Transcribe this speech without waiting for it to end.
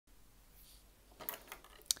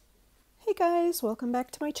guys, welcome back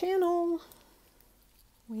to my channel.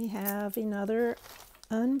 We have another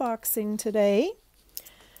unboxing today,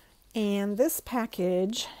 and this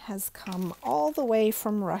package has come all the way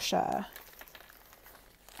from Russia.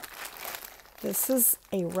 This is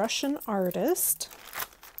a Russian artist,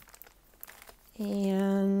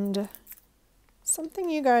 and something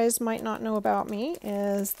you guys might not know about me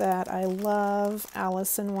is that I love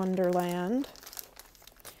Alice in Wonderland.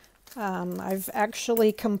 I've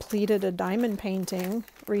actually completed a diamond painting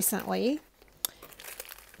recently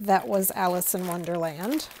that was Alice in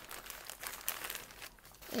Wonderland.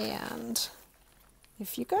 And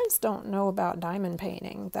if you guys don't know about diamond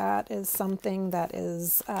painting, that is something that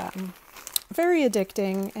is very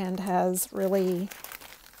addicting and has really,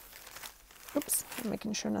 oops, I'm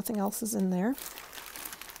making sure nothing else is in there.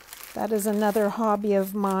 That is another hobby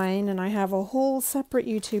of mine, and I have a whole separate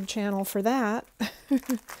YouTube channel for that.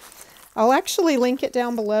 I'll actually link it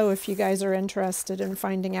down below if you guys are interested in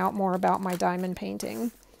finding out more about my diamond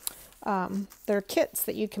painting. They're kits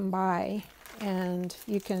that you can buy, and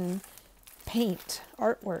you can paint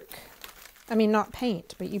artwork. I mean, not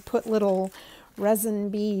paint, but you put little resin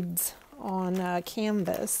beads on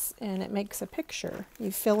canvas, and it makes a picture.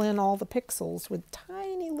 You fill in all the pixels with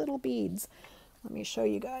tiny little beads. Let me show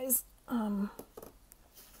you guys.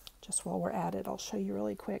 Just while we're at it, I'll show you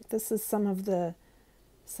really quick. This is some of the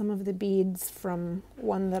beads from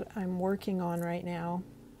one that I'm working on right now.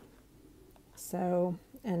 So,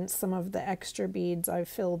 and some of the extra beads I've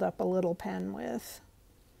filled up a little pen with,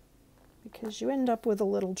 because you end up with a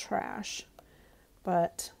little trash.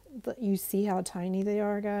 But you see how tiny they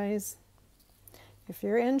are, guys? If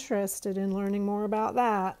you're interested in learning more about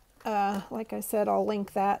that, like I said, I'll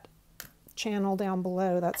link that channel down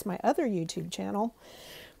below. That's my other YouTube channel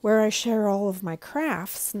where I share all of my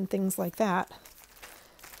crafts and things like that.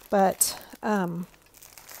 But, oh,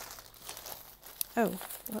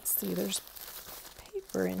 let's see, there's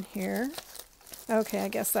paper in here. Okay, I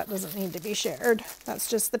guess that doesn't need to be shared. That's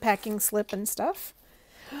just the packing slip and stuff.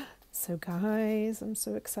 So guys, I'm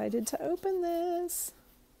so excited to open this.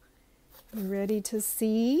 You ready to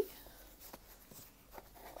see?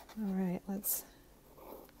 All right, let's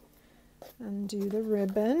undo the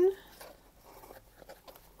ribbon.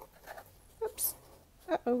 Oops.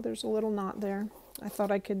 Uh-oh, there's a little knot there. I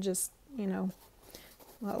thought I could just, you know,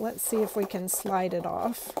 well, let's see if we can slide it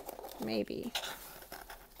off, maybe,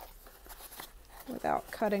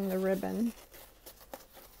 without cutting the ribbon.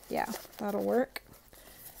 Yeah, that'll work.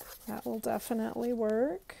 That will definitely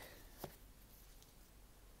work.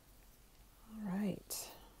 All right,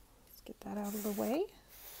 let's get that out of the way.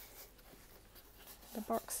 The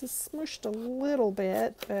box is smushed a little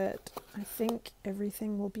bit, but I think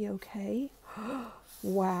everything will be okay.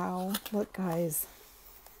 Wow, look guys.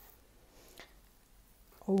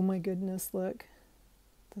 Oh my goodness, look.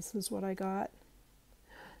 This is what I got.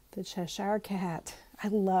 The Cheshire cat. I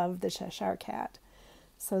love the Cheshire cat.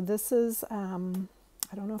 So this is,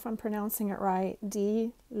 I don't know if I'm pronouncing it right,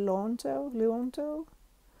 D.Luonto,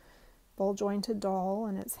 ball jointed doll,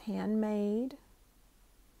 and it's handmade.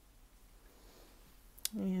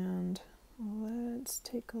 And let's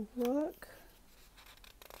take a look.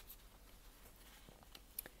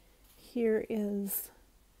 Here is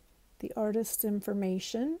the artist's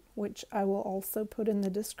information, which I will also put in the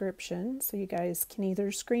description, so you guys can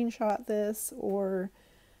either screenshot this or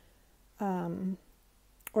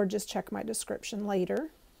just check my description later.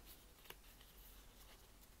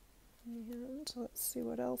 And let's see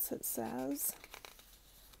what else it says.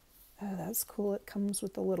 Oh, that's cool. It comes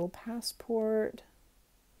with a little passport.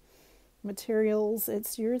 Materials,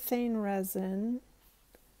 it's urethane resin,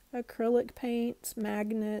 acrylic paint,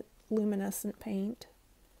 magnet, luminescent paint.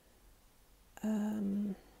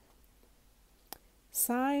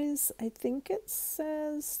 Size, I think it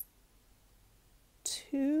says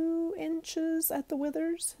 2 inches at the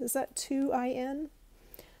withers. Is that 2 IN?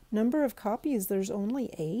 Number of copies, there's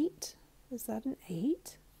only 8. Is that an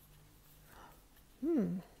 8?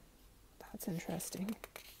 That's interesting.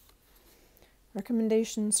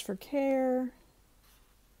 Recommendations for care.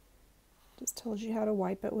 Just tells you how to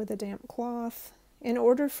wipe it with a damp cloth. In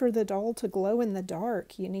order for the doll to glow in the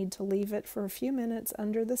dark, you need to leave it for a few minutes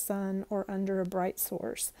under the sun or under a bright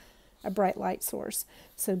light source.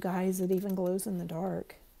 So guys, it even glows in the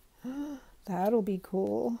dark. That'll be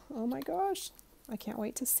cool. Oh my gosh. I can't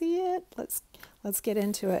wait to see it. Let's get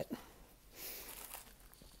into it.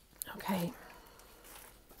 Okay.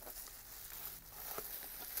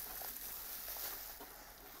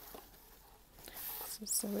 This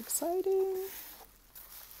is so exciting.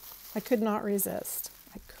 I could not resist.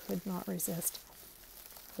 I could not resist.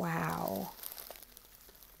 Wow.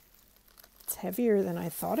 heavier than I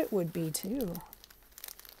thought it would be too.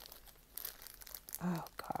 Oh,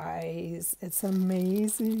 guys, it's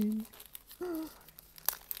amazing.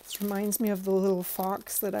 This reminds me of the little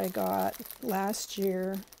fox that I got last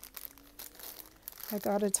year. I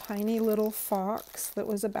got a tiny little fox that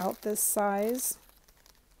was about this size.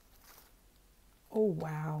 Oh,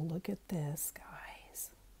 wow, look at this, guys.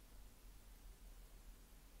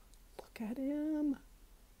 Look at him.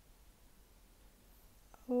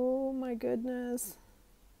 Oh, my goodness.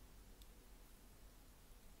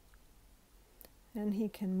 And he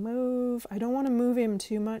can move. I don't want to move him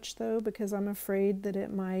too much, though, because I'm afraid that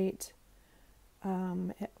it might...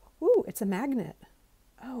 ooh, it's a magnet.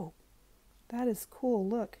 Oh, that is cool.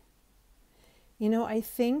 Look. You know, I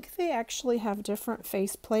think they actually have different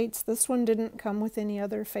face plates. This one didn't come with any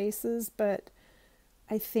other faces, but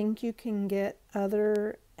I think you can get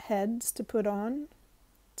other heads to put on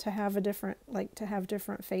to have a different, like to have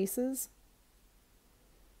different faces.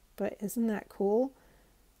 But isn't that cool?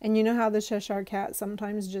 And you know how the Cheshire Cat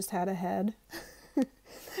sometimes just had a head?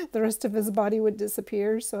 The rest of his body would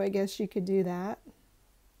disappear, so I guess you could do that.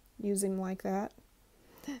 Use him like that.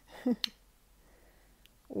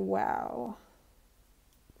 Wow.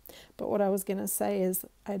 But what I was going to say is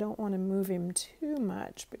I don't want to move him too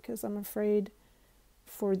much because I'm afraid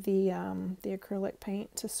for the acrylic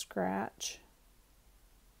paint to scratch.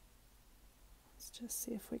 Let's just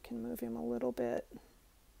see if we can move him a little bit.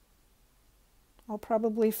 I'll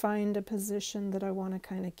probably find a position that I want to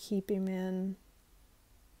kind of keep him in.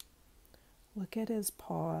 Look at his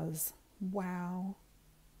paws. Wow.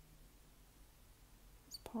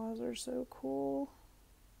 His paws are so cool.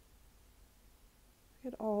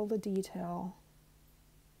 Look at all the detail.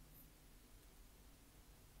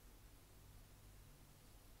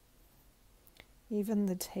 Even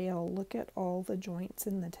the tail. Look at all the joints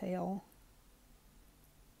in the tail.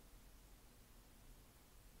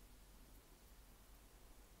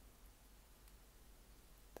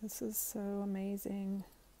 This is so amazing.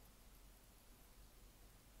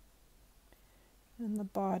 And the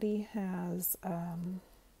body has, the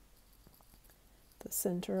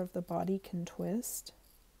center of the body can twist.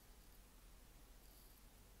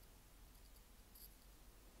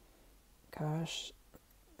 Gosh,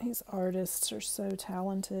 these artists are so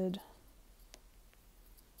talented.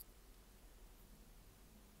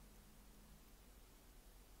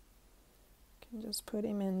 Can just put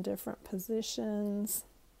him in different positions.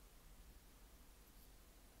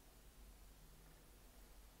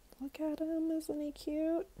 Look at him, isn't he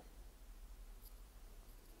cute?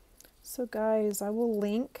 So guys, I will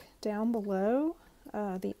link down below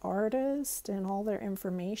the artist and all their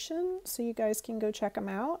information so you guys can go check them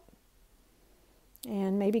out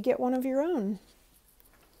and maybe get one of your own.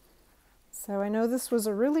 So I know this was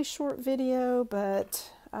a really short video,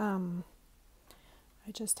 but I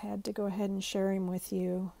just had to go ahead and share him with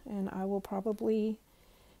you, and I will probably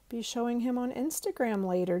be showing him on Instagram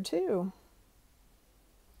later too.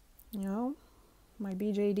 You know, my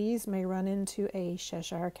BJDs may run into a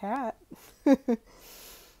Cheshire Cat.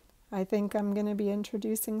 I think I'm going to be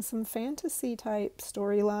introducing some fantasy type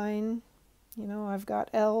storyline. You know, I've got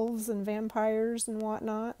elves and vampires and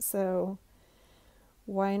whatnot, so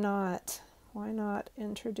why not? Why not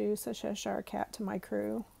introduce a Cheshire Cat to my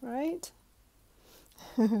crew, right?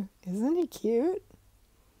 Isn't he cute?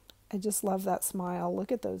 I just love that smile.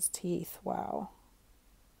 Look at those teeth. Wow.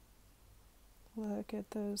 Look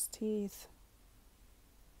at those teeth.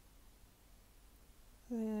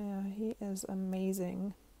 Yeah, he is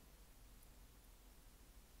amazing.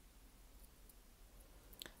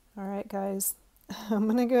 Alright guys, I'm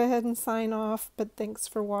going to go ahead and sign off, but thanks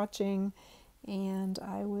for watching, and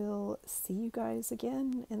I will see you guys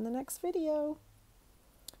again in the next video.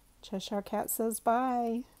 Cheshire Cat says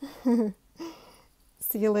bye.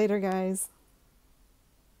 See you later, guys.